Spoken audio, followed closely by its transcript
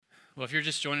Well, if you're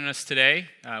just joining us today,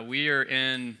 we are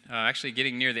actually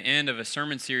getting near the end of a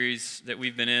sermon series that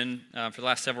we've been in for the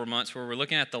last several months where we're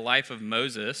looking at the life of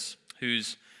Moses,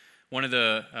 who's one of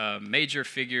the major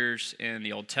figures in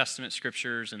the Old Testament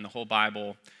scriptures and the whole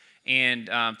Bible. And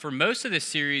for most of this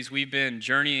series, we've been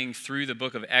journeying through the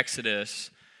book of Exodus.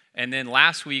 And then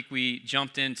last week, we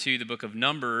jumped into the book of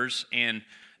Numbers, and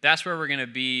that's where we're going to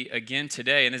be again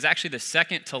today. And it's actually the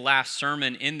second to last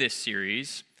sermon in this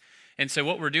series. And so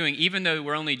what we're doing, even though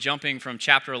we're only jumping from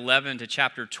chapter 11 to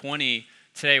chapter 20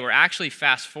 today, we're actually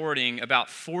fast forwarding about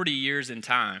 40 years in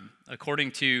time.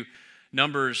 According to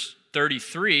Numbers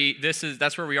 33,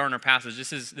 that's where we are in our passage.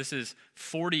 This is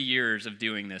 40 years of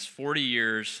doing this, 40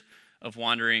 years of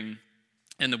wandering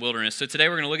in the wilderness. So today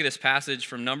we're going to look at this passage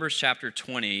from Numbers chapter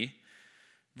 20,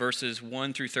 verses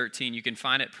 1 through 13. You can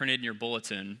find it printed in your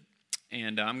bulletin,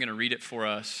 and I'm going to read it for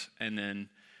us and then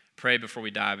pray before we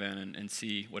dive in and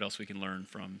see what else we can learn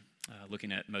from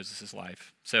looking at Moses'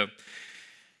 life. So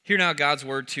hear now God's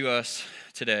word to us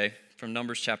today from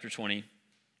Numbers chapter 20. It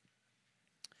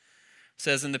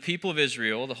says, "And the people of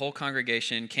Israel, the whole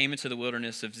congregation, came into the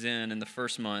wilderness of Zin in the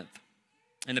first month.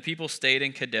 And the people stayed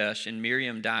in Kadesh, and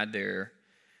Miriam died there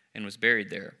and was buried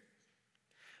there.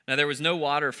 Now there was no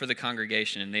water for the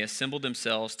congregation, and they assembled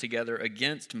themselves together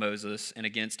against Moses and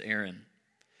against Aaron.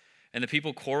 And the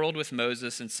people quarreled with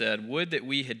Moses and said, 'Would that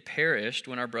we had perished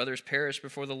when our brothers perished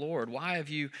before the Lord. Why have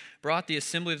you brought the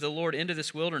assembly of the Lord into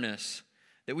this wilderness,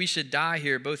 that we should die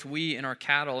here, both we and our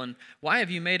cattle? And why have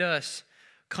you made us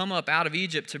come up out of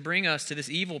Egypt to bring us to this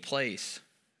evil place?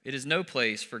 It is no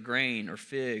place for grain or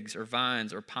figs or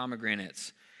vines or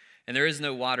pomegranates, and there is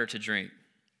no water to drink.'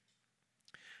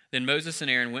 Then Moses and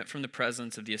Aaron went from the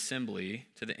presence of the assembly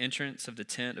to the entrance of the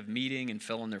tent of meeting and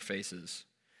fell on their faces.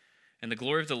 And the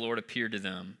glory of the Lord appeared to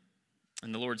them.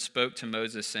 And the Lord spoke to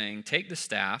Moses, saying, 'Take the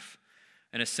staff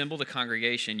and assemble the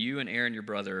congregation, you and Aaron your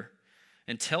brother,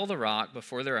 and tell the rock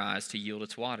before their eyes to yield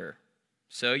its water.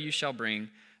 So you shall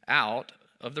bring out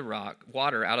of the rock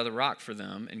water out of the rock for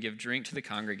them, and give drink to the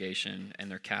congregation and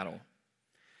their cattle.'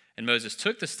 And Moses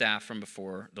took the staff from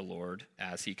before the Lord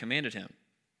as he commanded him.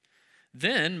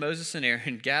 Then Moses and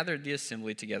Aaron gathered the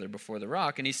assembly together before the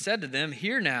rock, and he said to them,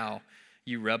 'Hear now,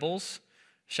 you rebels.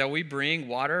 Shall we bring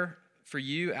water for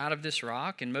you out of this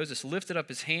rock?' And Moses lifted up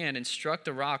his hand and struck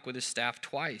the rock with his staff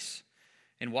twice,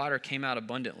 and water came out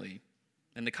abundantly.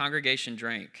 And the congregation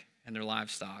drank, and their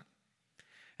livestock.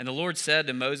 And the Lord said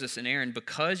to Moses and Aaron,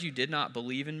 'Because you did not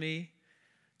believe in me,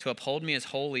 to uphold me as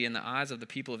holy in the eyes of the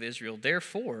people of Israel,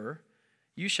 therefore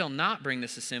you shall not bring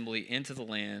this assembly into the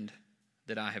land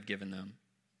that I have given them.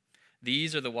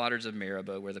 These are the waters of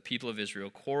Meribah, where the people of Israel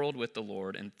quarreled with the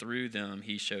Lord, and through them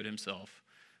he showed himself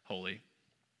holy.'"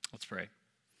 Let's pray.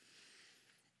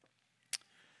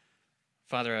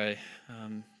 Father, I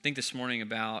think this morning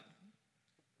about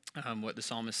what the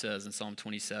psalmist says in Psalm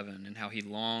 27 and how he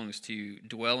longs to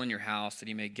dwell in your house that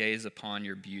he may gaze upon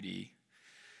your beauty.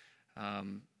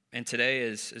 And today,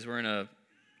 as we're in a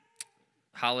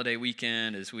holiday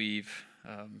weekend, as we've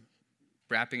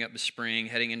wrapping up the spring,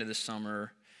 heading into the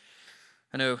summer,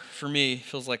 I know for me, it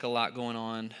feels like a lot going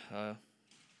on.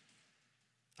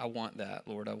 I want that,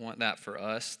 Lord. I want that for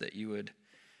us, that you would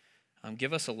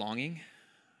give us a longing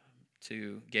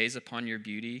to gaze upon your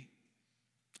beauty,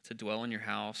 to dwell in your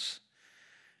house.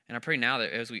 And I pray now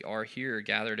that as we are here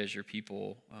gathered as your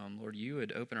people, Lord, you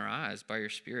would open our eyes by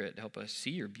your Spirit to help us see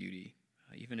your beauty,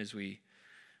 even as we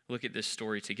look at this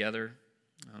story together.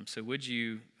 So would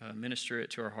you minister it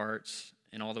to our hearts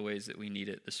in all the ways that we need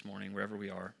it this morning, wherever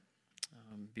we are.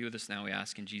 Be with us now, we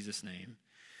ask in Jesus' name.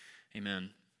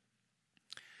 Amen.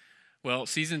 Well,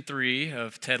 season 3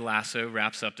 of Ted Lasso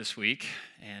wraps up this week,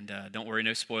 and don't worry,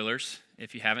 no spoilers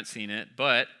if you haven't seen it,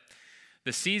 but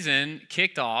the season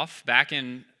kicked off back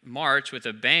in March with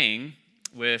a bang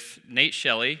with Nate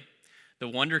Shelley, the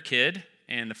Wonder Kid,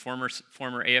 and the former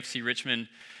AFC Richmond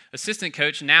assistant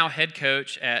coach, now head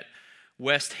coach at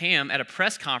West Ham, at a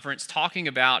press conference talking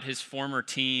about his former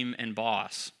team and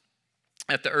boss.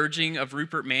 At the urging of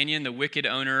Rupert Mannion, the wicked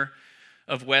owner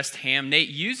of West Ham, Nate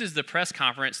uses the press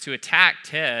conference to attack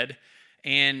Ted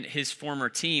and his former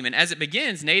team. And as it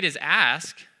begins, Nate is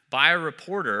asked by a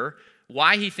reporter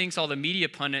why he thinks all the media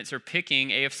pundits are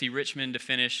picking AFC Richmond to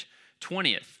finish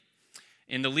 20th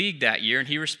in the league that year. And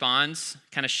he responds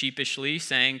kind of sheepishly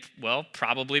saying, well,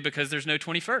 probably because there's no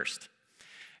 21st.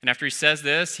 And after he says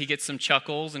this, he gets some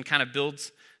chuckles and kind of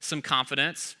builds some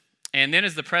confidence. And then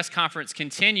as the press conference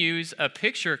continues, a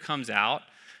picture comes out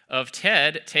of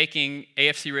Ted taking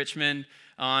AFC Richmond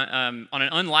on an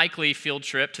unlikely field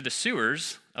trip to the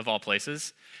sewers, of all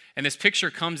places. And this picture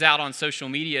comes out on social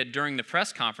media during the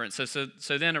press conference.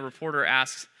 So then a reporter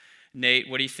asks Nate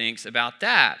what he thinks about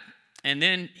that. And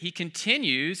then he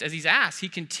continues, as he's asked, he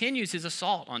continues his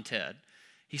assault on Ted.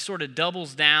 He sort of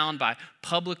doubles down by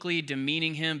publicly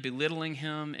demeaning him, belittling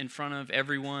him in front of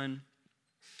everyone.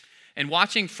 And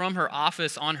watching from her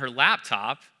office on her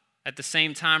laptop, at the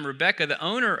same time, Rebecca, the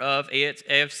owner of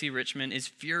AFC Richmond, is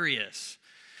furious.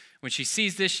 When she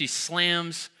sees this, she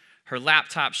slams her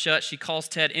laptop shut. She calls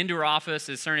Ted into her office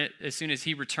as soon as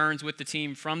he returns with the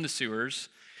team from the sewers.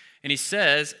 And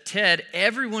Ted,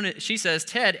 everyone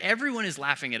is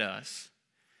laughing at us.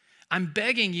 I'm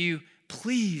begging you,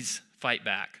 please fight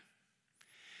back.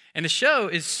 And the show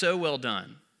is so well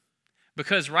done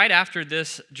because right after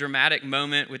this dramatic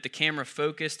moment with the camera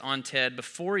focused on Ted,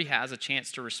 before he has a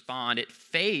chance to respond, it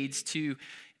fades to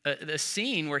the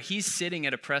scene where he's sitting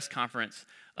at a press conference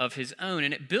of his own.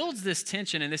 And it builds this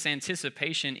tension and this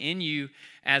anticipation in you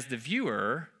as the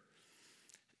viewer.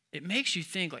 It makes you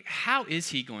think, like, how is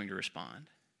he going to respond?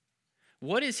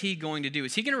 What is he going to do?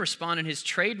 Is he going to respond in his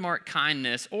trademark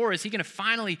kindness, or is he going to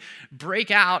finally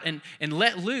break out and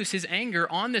let loose his anger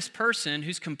on this person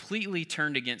who's completely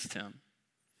turned against him?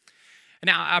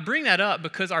 Now, I bring that up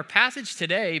because our passage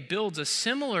today builds a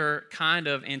similar kind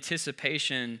of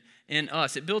anticipation in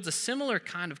us. It builds a similar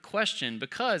kind of question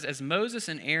because as Moses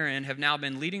and Aaron have now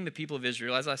been leading the people of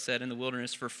Israel, as I said, in the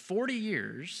wilderness for 40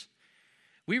 years,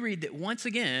 we read that once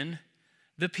again,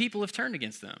 the people have turned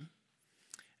against them.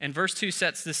 And verse 2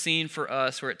 sets the scene for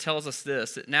us where it tells us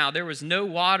this, that now there was no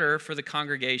water for the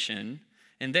congregation,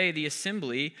 and they, the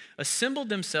assembly, assembled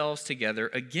themselves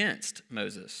together against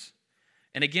Moses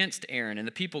and against Aaron. And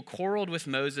the people quarreled with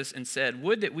Moses and said,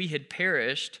 "Would that we had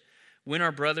perished when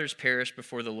our brothers perished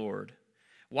before the Lord.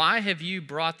 Why have you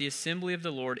brought the assembly of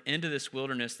the Lord into this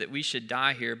wilderness that we should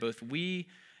die here, both we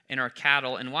and our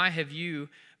cattle? And why have you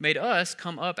made us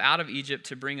come up out of Egypt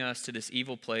to bring us to this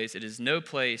evil place? It is no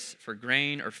place for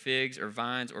grain or figs or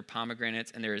vines or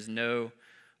pomegranates, and there is no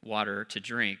water to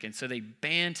drink." And so they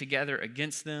band together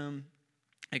against them.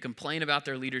 They complain about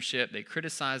their leadership. They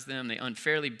criticize them. They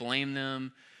unfairly blame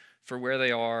them for where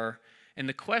they are. And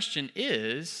the question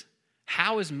is,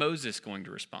 how is Moses going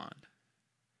to respond?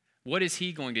 What is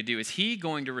he going to do? Is he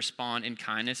going to respond in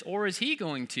kindness, or is he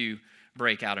going to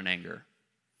break out in anger?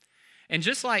 And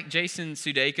just like Jason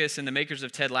Sudeikis and the makers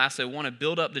of Ted Lasso want to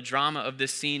build up the drama of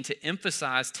this scene to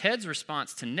emphasize Ted's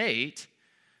response to Nate,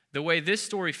 the way this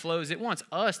story flows, it wants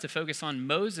us to focus on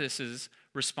Moses'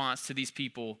 response to these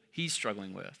people he's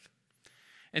struggling with.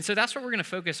 And so that's what we're going to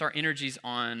focus our energies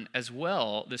on as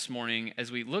well this morning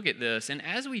as we look at this. And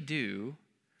as we do,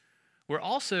 we're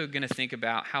also going to think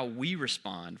about how we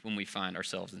respond when we find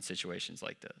ourselves in situations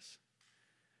like this.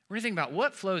 We're going to think about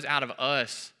what flows out of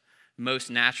us most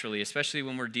naturally, especially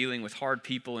when we're dealing with hard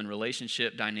people and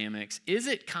relationship dynamics. Is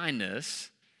it kindness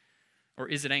or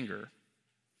is it anger?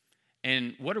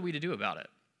 And what are we to do about it?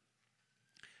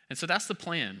 And so that's the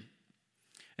plan.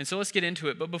 And so let's get into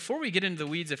it. But before we get into the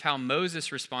weeds of how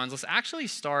Moses responds, let's actually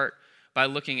start by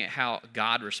looking at how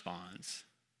God responds,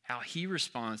 how he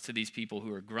responds to these people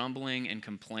who are grumbling and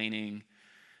complaining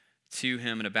to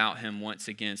him and about him once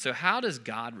again. So how does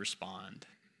God respond?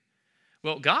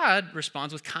 Well, God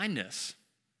responds with kindness.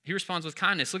 He responds with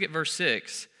kindness. Look at verse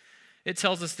 6. It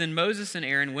tells us, "Then Moses and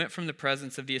Aaron went from the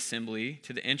presence of the assembly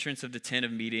to the entrance of the tent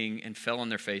of meeting and fell on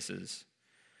their faces.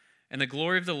 And the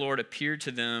glory of the Lord appeared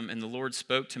to them, and the Lord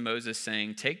spoke to Moses,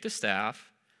 saying, 'Take the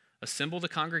staff, assemble the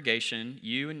congregation,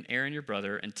 you and Aaron your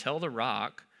brother, and tell the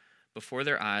rock before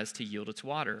their eyes to yield its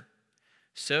water.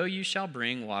 So you shall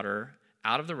bring water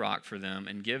out of the rock for them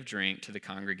and give drink to the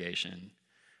congregation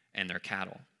and their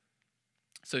cattle.'"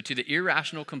 So to the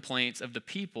irrational complaints of the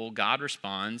people, God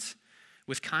responds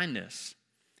with kindness.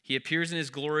 He appears in his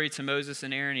glory to Moses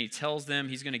and Aaron. He tells them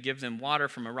he's going to give them water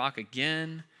from a rock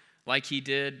again, like he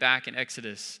did back in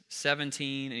Exodus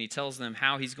 17, and he tells them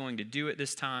how he's going to do it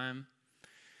this time.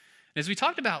 And as we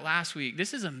talked about last week,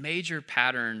 this is a major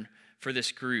pattern for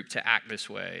this group to act this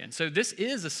way. And so this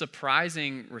is a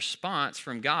surprising response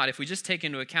from God if we just take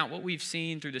into account what we've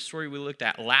seen through the story we looked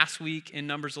at last week in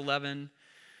Numbers 11.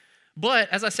 But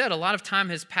as I said, a lot of time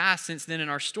has passed since then in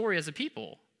our story as a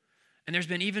people. And there's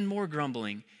been even more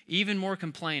grumbling, even more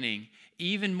complaining,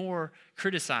 even more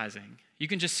criticizing. You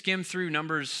can just skim through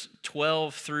Numbers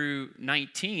 12 through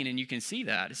 19 and you can see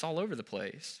that. It's all over the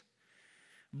place.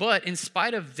 But in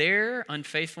spite of their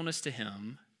unfaithfulness to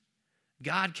him,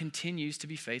 God continues to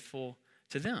be faithful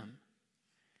to them.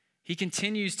 He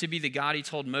continues to be the God he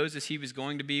told Moses he was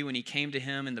going to be when he came to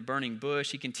him in the burning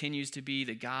bush. He continues to be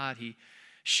the God he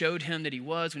showed him that he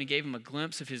was, when he gave him a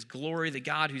glimpse of his glory, the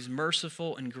God who's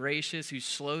merciful and gracious, who's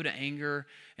slow to anger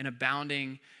and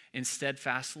abounding in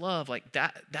steadfast love. Like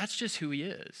that's just who he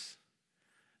is.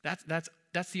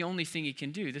 That's the only thing he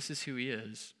can do. This is who he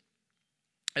is.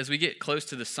 As we get close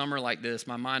to the summer like this,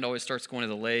 my mind always starts going to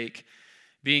the lake,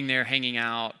 being there, hanging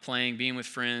out, playing, being with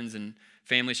friends and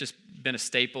family. It's just been a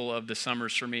staple of the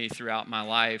summers for me throughout my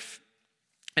life.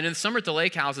 And in the summer at the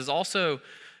lake house is also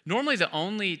normally the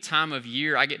only time of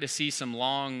year I get to see some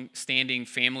long-standing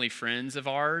family friends of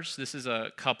ours. This is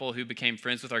a couple who became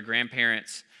friends with our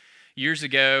grandparents years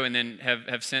ago and then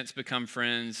have since become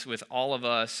friends with all of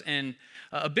us. And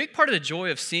a big part of the joy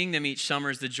of seeing them each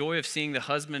summer is the joy of seeing the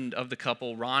husband of the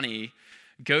couple, Ronnie,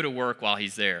 go to work while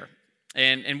he's there.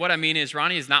 And what I mean is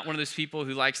Ronnie is not one of those people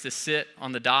who likes to sit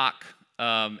on the dock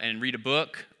and read a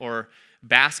book or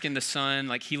bask in the sun.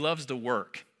 Like, he loves to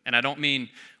work. And I don't mean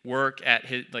work at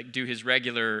his, like, do his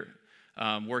regular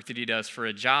work that he does for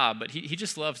a job, but he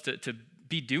just loves to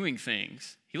be doing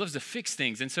things. He loves to fix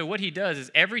things. And so what he does is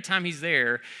every time he's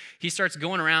there, he starts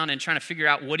going around and trying to figure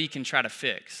out what he can try to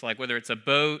fix, like whether it's a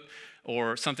boat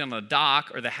or something on the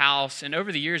dock or the house. And over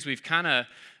the years,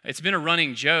 it's been a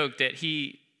running joke that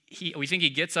we think he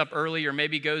gets up early or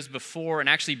maybe goes before and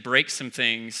actually breaks some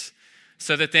things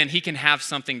so that then he can have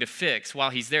something to fix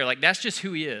while he's there. Like, that's just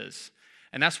who he is.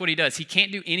 And that's what he does. He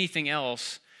can't do anything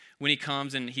else when he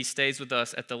comes and he stays with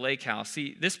us at the lake house.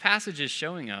 See, this passage is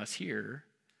showing us here,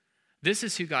 this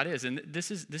is who God is, and this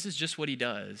is just what he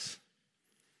does.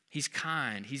 He's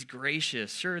kind, he's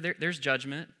gracious. Sure, there's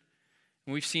judgment,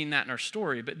 and we've seen that in our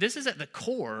story, but this is at the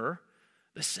core,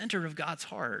 the center of God's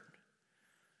heart.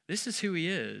 This is who he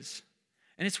is.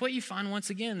 And it's what you find once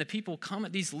again. The people come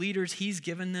at these leaders he's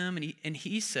given them, and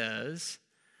he says,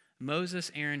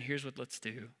 Moses, Aaron, here's what let's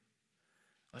do.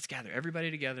 Let's gather everybody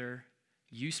together.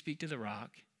 You speak to the rock,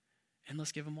 and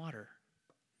let's give them water.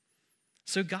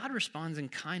 So God responds in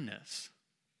kindness.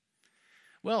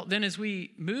 Well, then as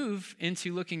we move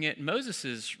into looking at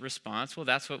Moses' response, well,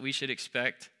 that's what we should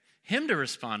expect him to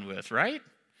respond with, right?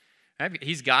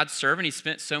 He's God's servant. He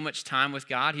spent so much time with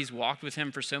God. He's walked with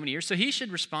him for so many years. So he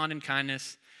should respond in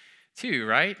kindness too,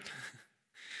 right?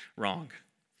 Wrong.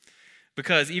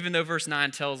 Because even though verse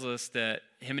 9 tells us that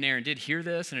him and Aaron did hear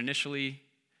this and initially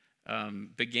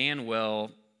began well,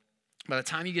 by the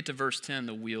time you get to verse 10,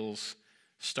 the wheels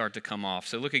start to come off.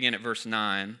 So look again at verse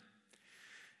 9.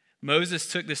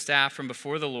 Moses took the staff from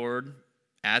before the Lord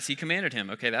as he commanded him.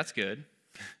 Okay, that's good.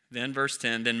 Then verse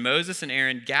 10, then Moses and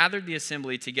Aaron gathered the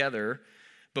assembly together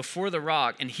before the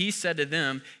rock, and he said to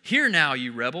them, hear now,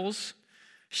 you rebels,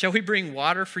 shall we bring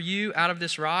water for you out of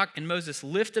this rock? And Moses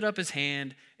lifted up his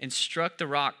hand and struck the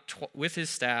rock with his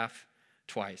staff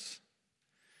twice.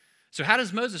 So how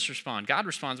does Moses respond? God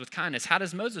responds with kindness. How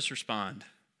does Moses respond?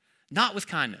 Not with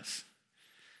kindness.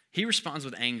 He responds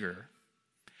with anger.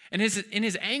 And in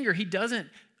his anger, he doesn't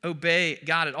obey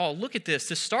God at all. Look at this.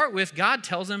 To start with, God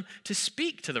tells him to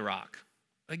speak to the rock.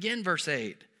 Again, verse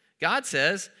 8. God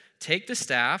says, take the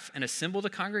staff and assemble the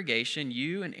congregation,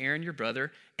 you and Aaron your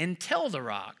brother, and tell the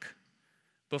rock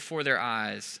before their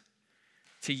eyes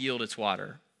to yield its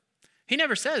water. He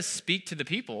never says, speak to the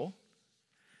people.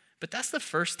 But that's the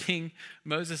first thing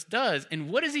Moses does. And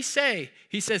what does he say?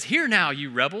 He says, hear now, you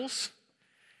rebels.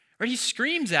 Right? He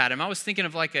screams at him. I was thinking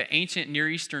of like an ancient Near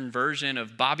Eastern version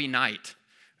of Bobby Knight,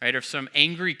 right? Or some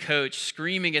angry coach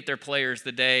screaming at their players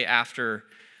the day after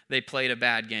they played a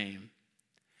bad game.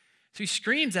 So he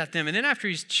screams at them, and then after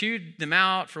he's chewed them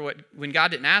out for when God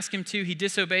didn't ask him to, he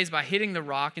disobeys by hitting the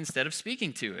rock instead of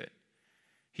speaking to it.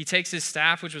 He takes his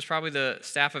staff, which was probably the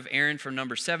staff of Aaron from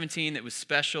number 17 that was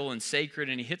special and sacred,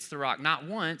 and he hits the rock not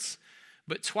once,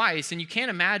 but twice. And you can't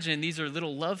imagine these are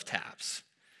little love taps.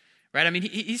 Right? I mean,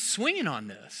 he's swinging on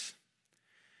this.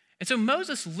 And so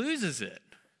Moses loses it.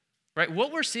 Right?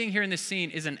 What we're seeing here in this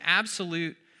scene is an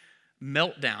absolute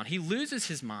meltdown. He loses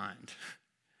his mind.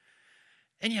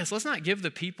 And yes, let's not give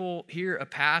the people here a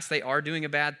pass. They are doing a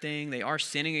bad thing. They are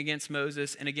sinning against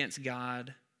Moses and against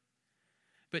God.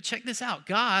 But check this out.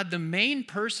 God, the main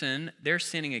person they're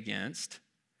sinning against,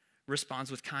 responds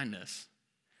with kindness.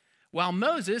 While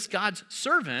Moses, God's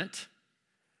servant,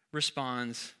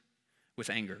 responds with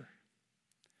anger.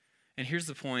 And here's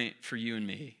the point for you and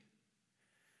me.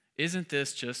 Isn't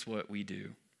this just what we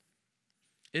do?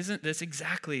 Isn't this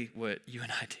exactly what you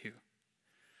and I do?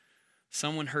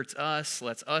 Someone hurts us,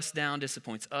 lets us down,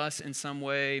 disappoints us in some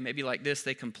way. Maybe like this,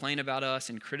 they complain about us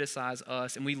and criticize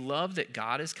us. And we love that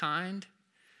God is kind.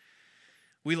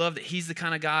 We love that he's the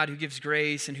kind of God who gives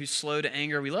grace and who's slow to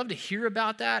anger. We love to hear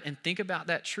about that and think about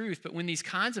that truth. But when these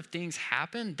kinds of things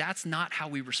happen, that's not how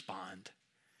we respond.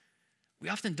 we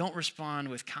often don't respond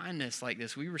with kindness like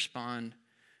this. We respond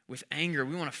with anger.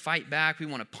 We want to fight back. We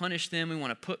want to punish them. We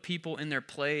want to put people in their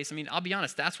place. I mean, I'll be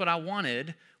honest, that's what I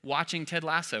wanted watching Ted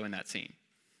Lasso in that scene.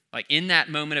 Like in that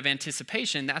moment of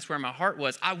anticipation, that's where my heart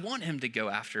was. I want him to go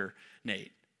after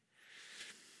Nate.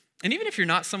 And even if you're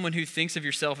not someone who thinks of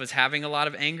yourself as having a lot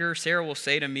of anger, Sarah will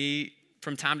say to me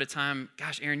from time to time,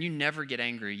 gosh, Aaron, you never get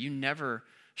angry. You never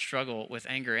struggle with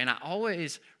anger. And I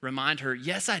always remind her,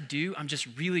 yes, I do. I'm just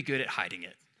really good at hiding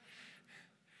it.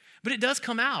 But it does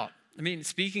come out. I mean,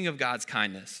 speaking of God's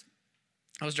kindness,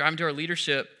 I was driving to our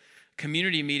leadership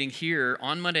community meeting here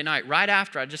on Monday night, right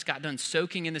after I just got done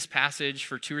soaking in this passage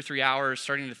for 2 or 3 hours,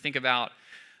 starting to think about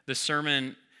the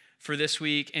sermon for this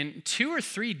week. And 2 or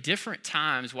 3 different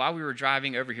times while we were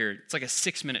driving over here, it's like a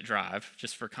 6-minute drive,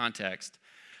 just for context,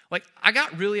 like I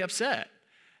got really upset.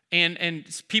 And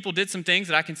people did some things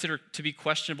that I consider to be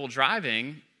questionable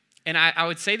driving. And I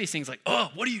would say these things like,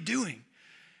 oh, what are you doing?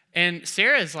 And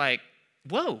Sarah's like,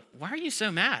 whoa, why are you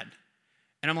so mad?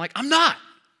 And I'm like, I'm not.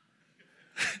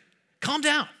 Calm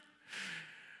down.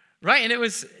 Right? And it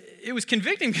was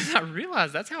convicting because I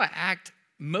realized that's how I act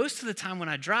most of the time when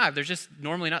I drive. There's just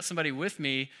normally not somebody with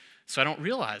me, so I don't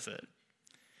realize it.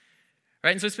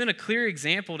 Right? And so it's been a clear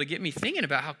example to get me thinking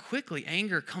about how quickly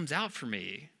anger comes out for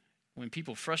me when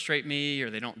people frustrate me or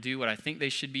they don't do what I think they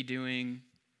should be doing.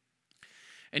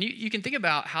 And you can think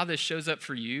about how this shows up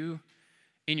for you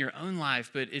in your own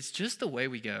life, but it's just the way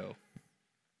we go.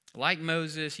 Like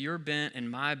Moses, your bent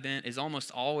and my bent is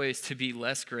almost always to be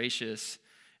less gracious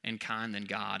and kind than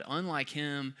God. Unlike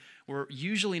him, we're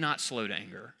usually not slow to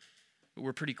anger, but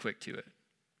we're pretty quick to it.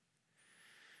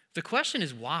 The question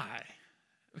is why?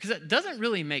 Because that doesn't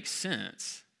really make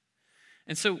sense.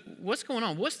 And so what's going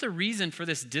on? What's the reason for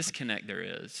this disconnect there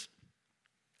is?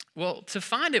 Well, to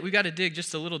find it, we've got to dig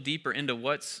just a little deeper into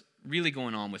what's really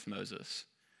going on with Moses.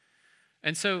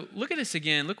 And so look at this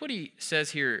again. Look what he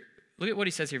says here. Look at what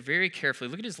he says here very carefully.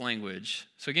 Look at his language.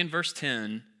 So again, verse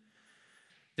 10.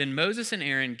 Then Moses and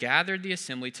Aaron gathered the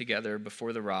assembly together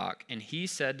before the rock, and he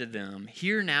said to them,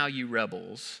 "Hear now, you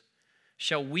rebels,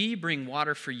 shall we bring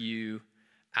water for you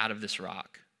out of this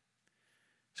rock?"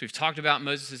 So we've talked about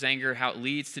Moses' anger, how it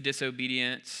leads to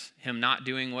disobedience, him not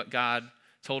doing what God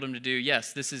told him to do.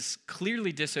 Yes, this is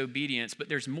clearly disobedience, but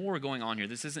there's more going on here.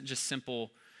 This isn't just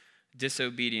simple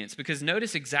disobedience, because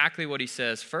notice exactly what he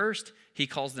says. First, he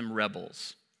calls them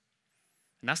rebels.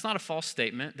 And that's not a false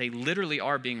statement. They literally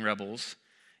are being rebels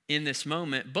in this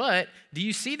moment. But do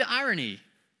you see the irony?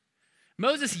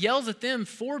 Moses yells at them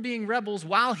for being rebels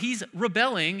while he's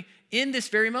rebelling in this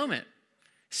very moment,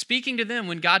 speaking to them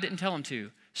when God didn't tell him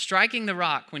to, striking the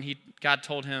rock when God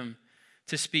told him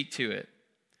to speak to it.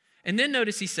 And then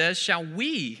notice he says, "Shall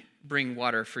we bring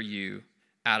water for you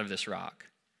out of this rock?"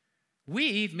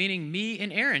 We, meaning me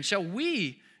and Aaron, shall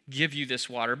we give you this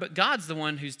water? But God's the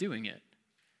one who's doing it.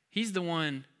 He's the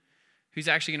one who's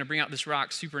actually going to bring out this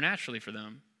rock supernaturally for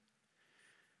them.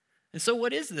 And so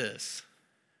what is this?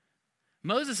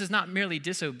 Moses is not merely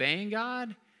disobeying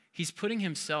God, he's putting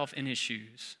himself in his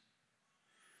shoes.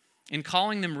 In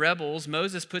calling them rebels,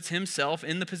 Moses puts himself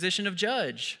in the position of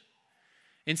judge.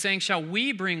 In saying, "Shall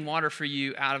we bring water for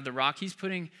you out of the rock?" he's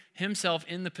putting himself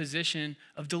in the position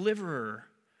of deliverer,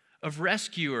 of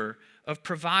rescuer, of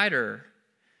provider.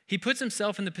 He puts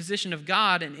himself in the position of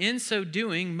God, and in so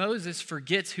doing, Moses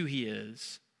forgets who he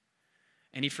is,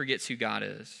 and he forgets who God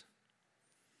is.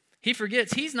 He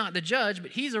forgets he's not the judge,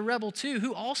 but he's a rebel too,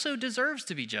 who also deserves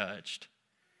to be judged.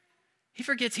 He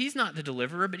forgets he's not the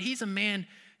deliverer, but he's a man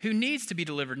who needs to be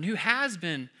delivered and who has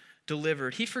been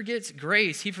delivered. He forgets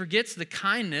grace. He forgets the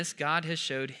kindness God has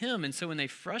showed him. And so when they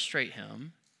frustrate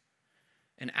him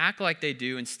and act like they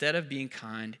do, instead of being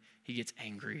kind, he gets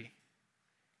angry.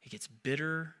 He gets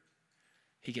bitter.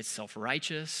 He gets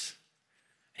self-righteous.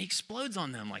 And he explodes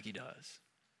on them like he does.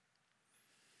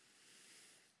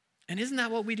 And isn't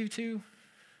that what we do too?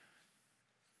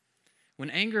 When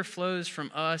anger flows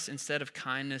from us instead of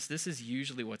kindness, this is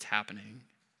usually what's happening.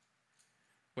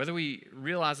 Whether we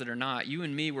realize it or not, you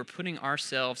and me, we're putting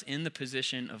ourselves in the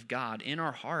position of God. In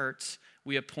our hearts,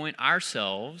 we appoint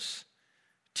ourselves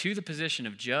to the position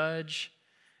of judge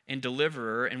and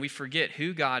deliverer, and we forget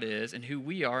who God is and who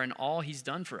we are and all he's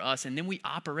done for us, and then we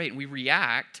operate and we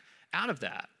react out of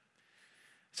that.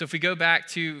 So if we go back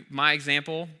to my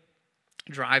example,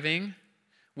 driving,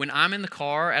 when I'm in the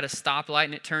car at a stoplight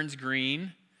and it turns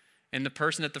green, and the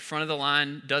person at the front of the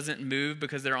line doesn't move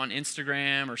because they're on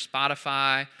Instagram or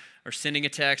Spotify or sending a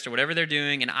text or whatever they're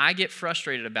doing, and I get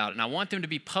frustrated about it, and I want them to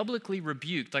be publicly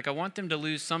rebuked, like I want them to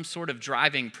lose some sort of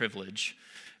driving privilege.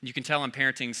 You can tell I'm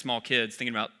parenting small kids,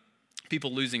 thinking about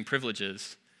people losing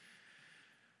privileges.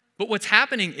 But what's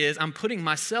happening is I'm putting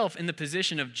myself in the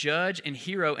position of judge and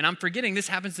hero, and I'm forgetting this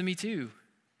happens to me too.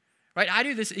 Right? I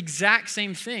do this exact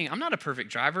same thing. I'm not a perfect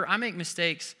driver. I make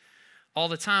mistakes all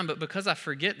the time, but because I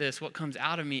forget this, what comes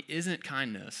out of me isn't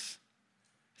kindness.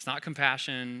 It's not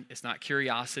compassion. It's not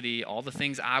curiosity, all the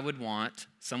things I would want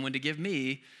someone to give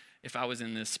me if I was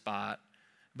in this spot,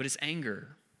 but it's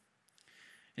anger.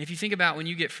 And if you think about when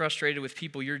you get frustrated with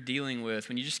people you're dealing with,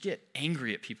 when you just get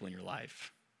angry at people in your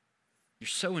life, you're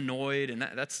so annoyed, and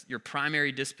that's your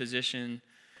primary disposition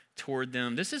toward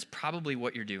them, this is probably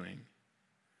what you're doing.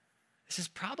 This is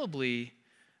probably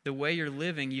the way you're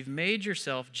living. You've made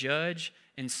yourself judge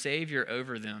and savior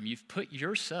over them. You've put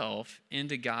yourself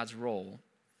into God's role.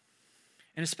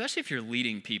 And especially if you're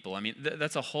leading people, I mean,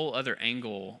 that's a whole other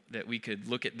angle that we could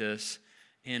look at this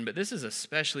in, but this is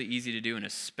especially easy to do and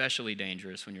especially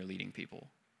dangerous when you're leading people.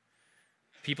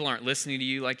 People aren't listening to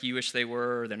you like you wish they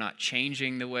were. They're not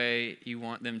changing the way you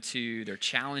want them to. They're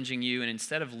challenging you. And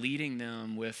instead of leading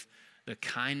them with the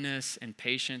kindness and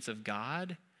patience of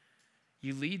God,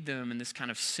 you lead them in this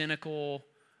kind of cynical,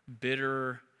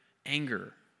 bitter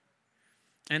anger.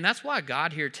 And that's why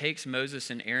God here takes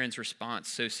Moses and Aaron's response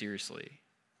so seriously.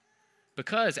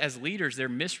 Because as leaders, they're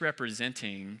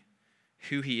misrepresenting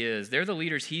who he is. They're the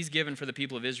leaders he's given for the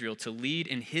people of Israel to lead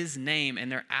in his name,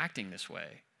 and they're acting this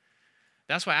way.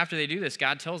 That's why after they do this,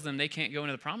 God tells them they can't go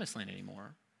into the promised land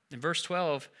anymore. In verse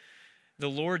 12, the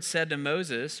Lord said to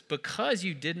Moses, because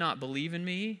you did not believe in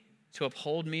me to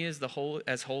uphold me as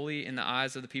holy in the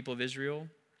eyes of the people of Israel,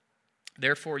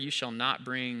 therefore you shall not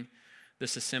bring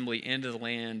this assembly into the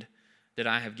land that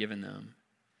I have given them.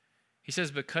 He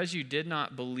says, because you did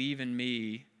not believe in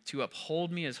me to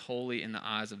uphold me as holy in the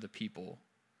eyes of the people.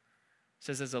 It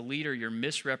says, as a leader, you're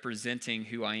misrepresenting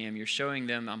who I am. You're showing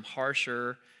them I'm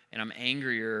harsher and I'm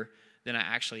angrier than I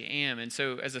actually am. And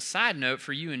so as a side note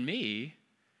for you and me,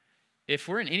 if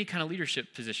we're in any kind of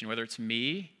leadership position, whether it's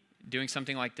me doing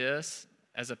something like this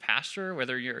as a pastor,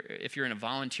 if you're in a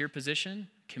volunteer position,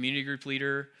 community group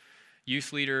leader,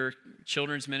 youth leader,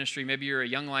 children's ministry, maybe you're a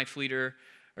young life leader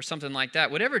or something like that,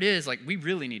 whatever it is, like we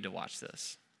really need to watch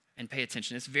this and pay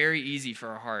attention. It's very easy for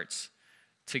our hearts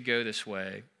to go this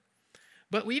way.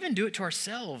 But we even do it to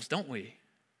ourselves, don't we?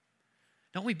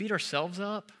 Don't we beat ourselves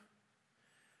up?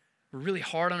 We're really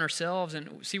hard on ourselves.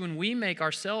 And see, when we make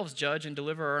ourselves judge and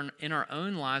deliver in our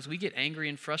own lives, we get angry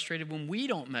and frustrated when we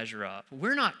don't measure up.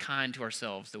 We're not kind to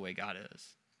ourselves the way God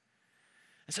is.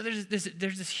 And so there's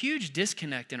this huge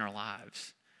disconnect in our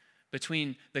lives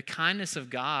between the kindness of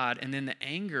God and then the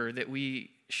anger that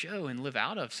we show and live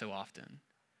out of so often.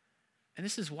 And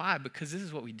this is why, because this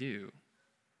is what we do.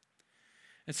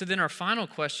 And so then our final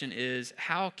question is,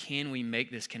 how can we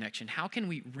make this connection? How can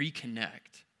we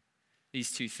reconnect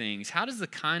these two things? How does the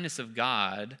kindness of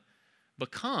God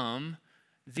become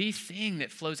the thing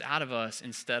that flows out of us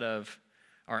instead of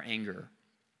our anger?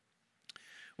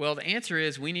 Well, the answer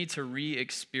is we need to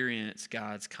re-experience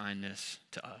God's kindness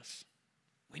to us.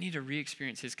 We need to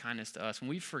re-experience his kindness to us. When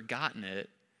we've forgotten it,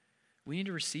 we need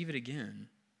to receive it again.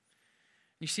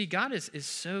 You see, God is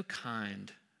so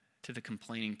kind to the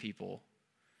complaining people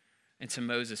and to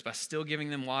Moses by still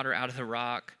giving them water out of the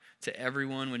rock, to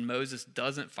everyone when Moses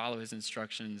doesn't follow his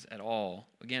instructions at all.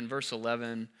 Again, verse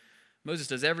 11, Moses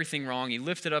does everything wrong. He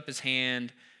lifted up his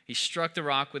hand. He struck the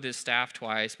rock with his staff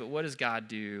twice. But what does God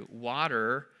do?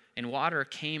 Water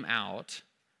came out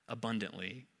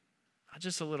abundantly. Not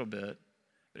just a little bit,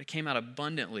 but it came out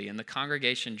abundantly, and the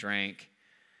congregation drank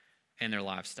and their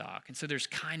livestock. And so there's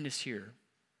kindness here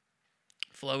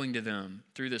flowing to them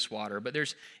through this water. But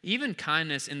there's even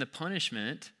kindness in the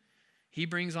punishment he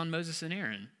brings on Moses and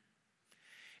Aaron.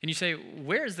 And you say,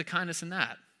 where is the kindness in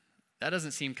that? That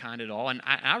doesn't seem kind at all. And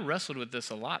I wrestled with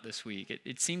this a lot this week.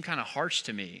 It seemed kind of harsh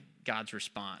to me, God's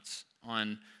response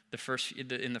in the first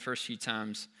few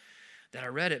times that I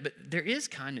read it. But there is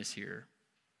kindness here.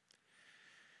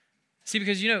 See,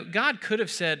 because, God could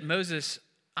have said, Moses,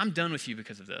 I'm done with you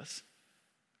because of this.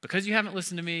 Because you haven't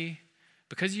listened to me,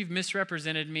 because you've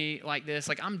misrepresented me like this,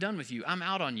 I'm done with you. I'm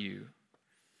out on you.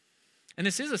 And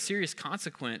this is a serious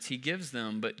consequence he gives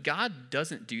them, but God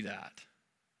doesn't do that.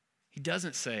 He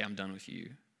doesn't say, I'm done with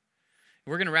you.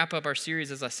 We're going to wrap up our series,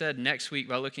 as I said, next week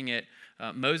by looking at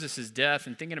Moses' death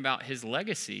and thinking about his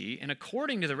legacy. And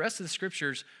according to the rest of the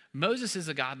scriptures, Moses is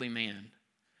a godly man.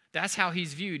 That's how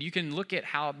he's viewed. You can look at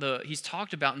how he's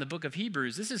talked about in the book of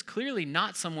Hebrews. This is clearly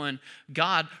not someone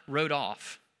God wrote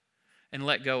off and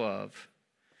let go of.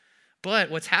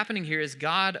 But what's happening here is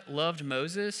God loved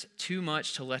Moses too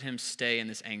much to let him stay in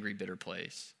this angry, bitter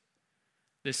place,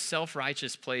 this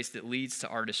self-righteous place that leads to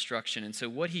our destruction. And so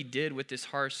what he did with this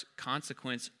harsh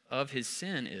consequence of his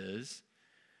sin is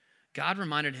God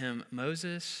reminded him,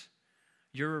 Moses,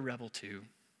 you're a rebel too.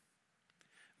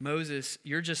 Moses,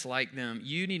 you're just like them.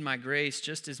 You need my grace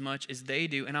just as much as they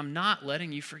do, and I'm not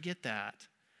letting you forget that.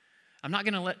 I'm not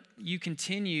going to let you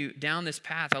continue down this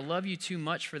path. I love you too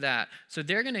much for that. So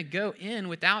they're going to go in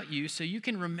without you so you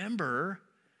can remember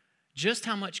just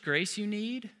how much grace you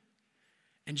need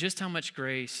and just how much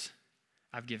grace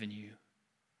I've given you.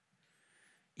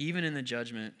 Even in the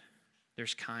judgment,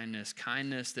 there's kindness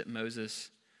that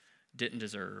Moses didn't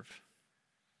deserve.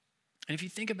 And if you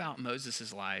think about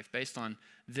Moses' life, based on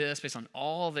this, based on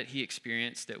all that he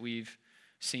experienced that we've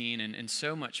seen and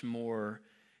so much more,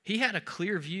 he had a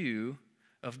clear view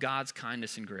of God's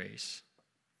kindness and grace.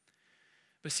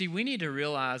 But see, we need to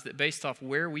realize that based off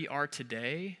where we are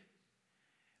today,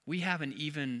 we have an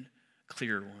even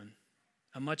clearer one,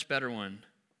 a much better one.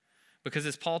 Because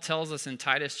as Paul tells us in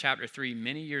Titus chapter 3,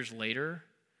 many years later,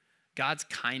 God's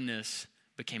kindness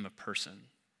became a person.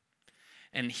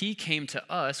 And he came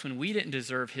to us when we didn't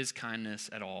deserve his kindness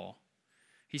at all.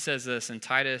 He says this in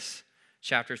Titus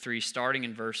chapter 3, starting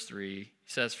in verse 3. He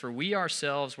says, "For we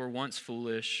ourselves were once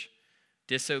foolish,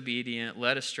 disobedient,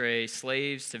 led astray,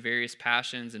 slaves to various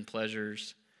passions and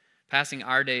pleasures, passing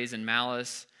our days in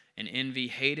malice and envy,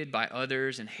 hated by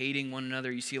others and hating one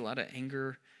another." You see a lot of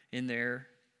anger in there.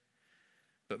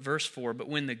 But verse 4, "But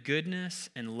when the goodness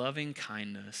and loving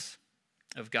kindness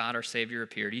of God our Savior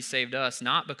appeared, he saved us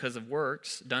not because of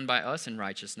works done by us in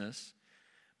righteousness,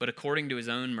 but according to his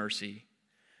own mercy,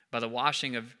 by the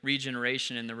washing of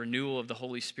regeneration and the renewal of the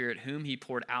Holy Spirit, whom he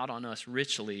poured out on us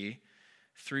richly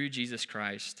through Jesus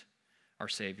Christ our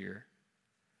Savior."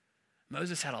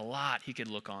 Moses had a lot he could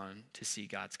look on to see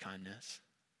God's kindness.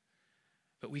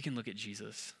 But we can look at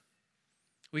Jesus.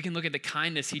 We can look at the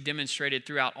kindness he demonstrated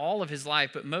throughout all of his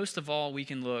life, but most of all, we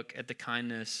can look at the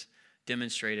kindness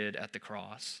demonstrated at the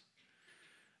cross.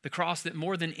 The cross that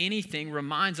more than anything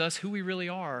reminds us who we really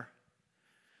are.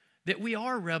 That we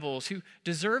are rebels who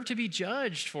deserve to be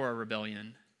judged for our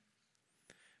rebellion.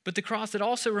 But the cross that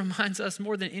also reminds us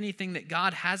more than anything that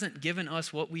God hasn't given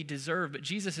us what we deserve, but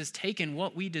Jesus has taken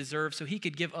what we deserve so he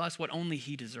could give us what only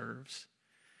he deserves.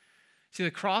 See, the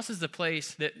cross is the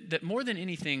place that more than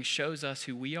anything shows us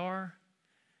who we are,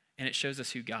 and it shows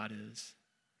us who God is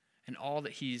and all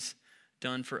that he's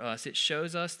done for us. It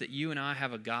shows us that you and I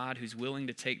have a God who's willing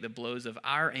to take the blows of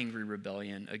our angry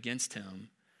rebellion against him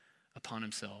upon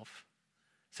himself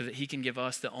so that he can give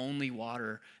us the only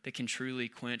water that can truly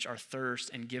quench our thirst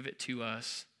and give it to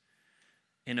us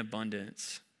in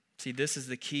abundance. See, this is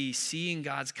the key, seeing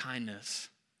God's kindness,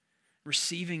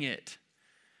 receiving it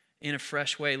in a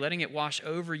fresh way, letting it wash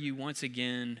over you once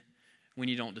again when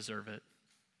you don't deserve it.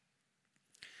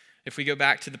 If we go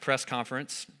back to the press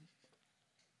conference,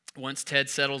 once Ted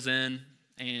settles in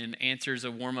and answers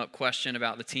a warm-up question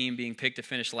about the team being picked to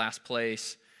finish last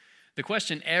place, the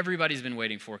question everybody's been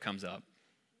waiting for comes up.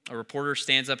 A reporter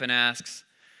stands up and asks,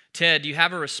 "Ted, do you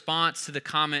have a response to the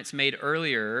comments made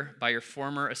earlier by your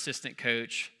former assistant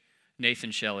coach,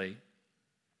 Nathan Shelley?"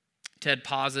 Ted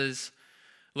pauses,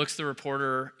 looks the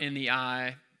reporter in the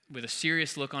eye with a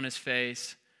serious look on his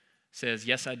face, says,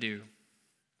 "Yes, I do."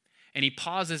 And he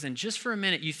pauses, and just for a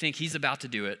minute, you think he's about to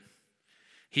do it.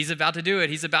 He's about to do it.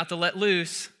 He's about to let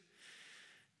loose.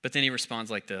 But then he responds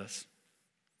like this: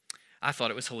 "I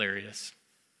thought it was hilarious.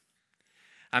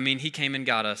 I mean, he came and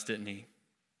got us, didn't he?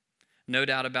 No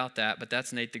doubt about that, but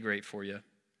that's Nate the Great for you.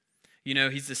 You know,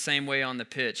 he's the same way on the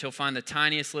pitch. He'll find the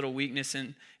tiniest little weakness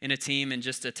in a team and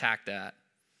just attack that.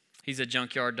 He's a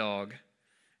junkyard dog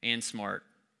and smart.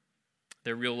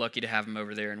 They're real lucky to have him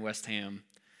over there in West Ham.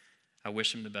 I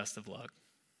wish him the best of luck."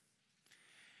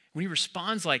 When he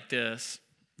responds like this,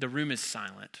 the room is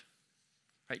silent.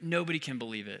 Right? Nobody can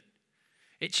believe it.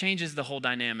 It changes the whole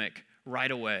dynamic right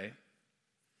away.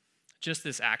 Just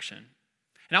this action.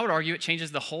 And I would argue it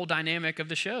changes the whole dynamic of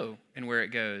the show and where it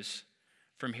goes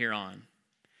from here on.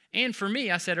 And for me,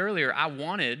 I said earlier, I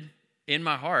wanted in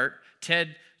my heart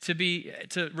Ted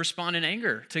to respond in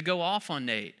anger, to go off on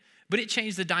Nate. But it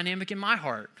changed the dynamic in my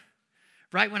heart.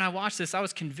 Right when I watched this, I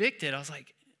was convicted. I was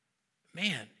like,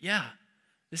 man, yeah,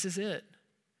 this is it.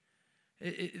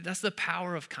 That's the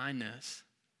power of kindness.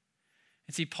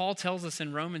 And see, Paul tells us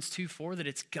in Romans 2:4 that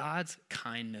it's God's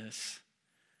kindness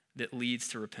that leads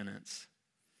to repentance.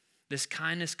 This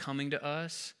kindness coming to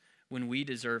us when we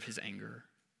deserve his anger.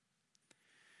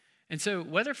 And so,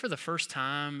 whether for the first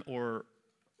time or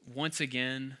once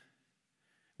again,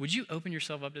 would you open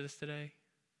yourself up to this today?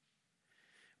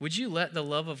 Would you let the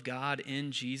love of God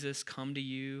in Jesus come to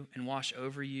you and wash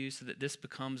over you so that this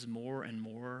becomes more and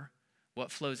more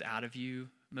what flows out of you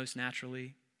most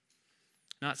naturally?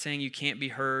 Not saying you can't be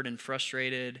hurt and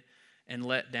frustrated and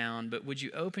let down, but would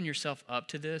you open yourself up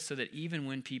to this so that even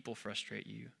when people frustrate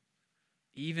you,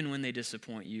 even when they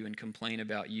disappoint you and complain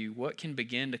about you, what can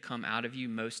begin to come out of you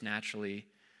most naturally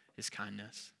is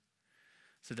kindness.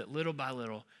 So that little by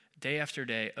little, day after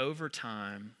day, over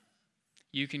time,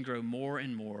 you can grow more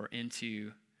and more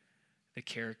into the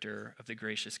character of the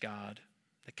gracious God,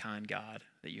 the kind God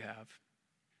that you have.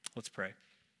 Let's pray.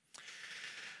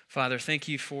 Father, thank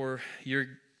you for your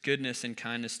goodness and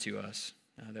kindness to us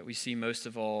that we see most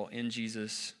of all in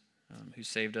Jesus, who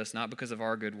saved us, not because of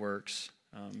our good works,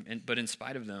 but in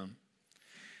spite of them.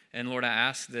 And Lord, I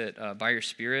ask that by your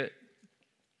Spirit,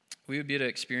 we would be able to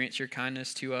experience your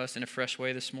kindness to us in a fresh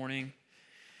way this morning,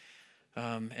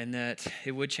 and that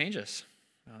it would change us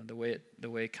the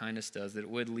way kindness does, that it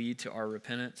would lead to our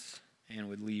repentance and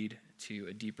would lead to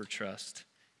a deeper trust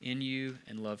in you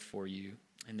and love for you,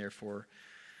 and therefore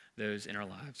those in our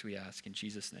lives, we ask in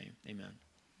Jesus' name,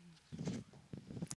 amen.